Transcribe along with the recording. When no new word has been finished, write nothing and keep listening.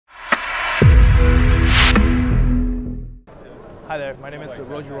Hi there, my name is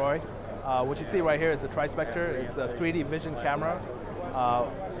Roger Roy. What you see right here is a TriSpector. It's a 3D vision camera.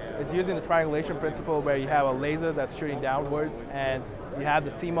 It's using the triangulation principle where you have a laser that's shooting downwards and you have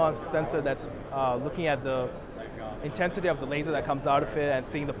the CMOS sensor that's looking at the intensity of the laser that comes out of it and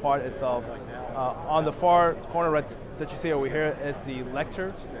seeing the part itself. On the far corner right that you see over here is the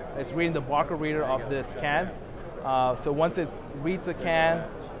lecture. It's reading the barcode reader of this can. So once it reads the can,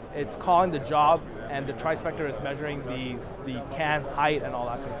 it's calling the job, and the TriSpector is measuring the can height and all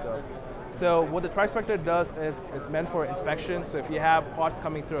that kind of stuff. So what the TriSpector does is it's meant for inspection. So if you have parts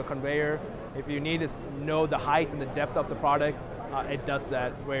coming through a conveyor, if you need to know the height and the depth of the product, it does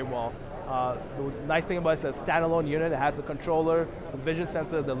that very well. The nice thing about it is it's a standalone unit. It has a controller, a vision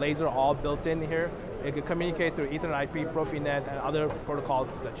sensor, the laser all built in here. It can communicate through Ethernet IP, Profinet, and other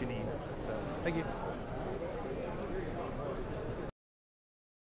protocols that you need. So, thank you.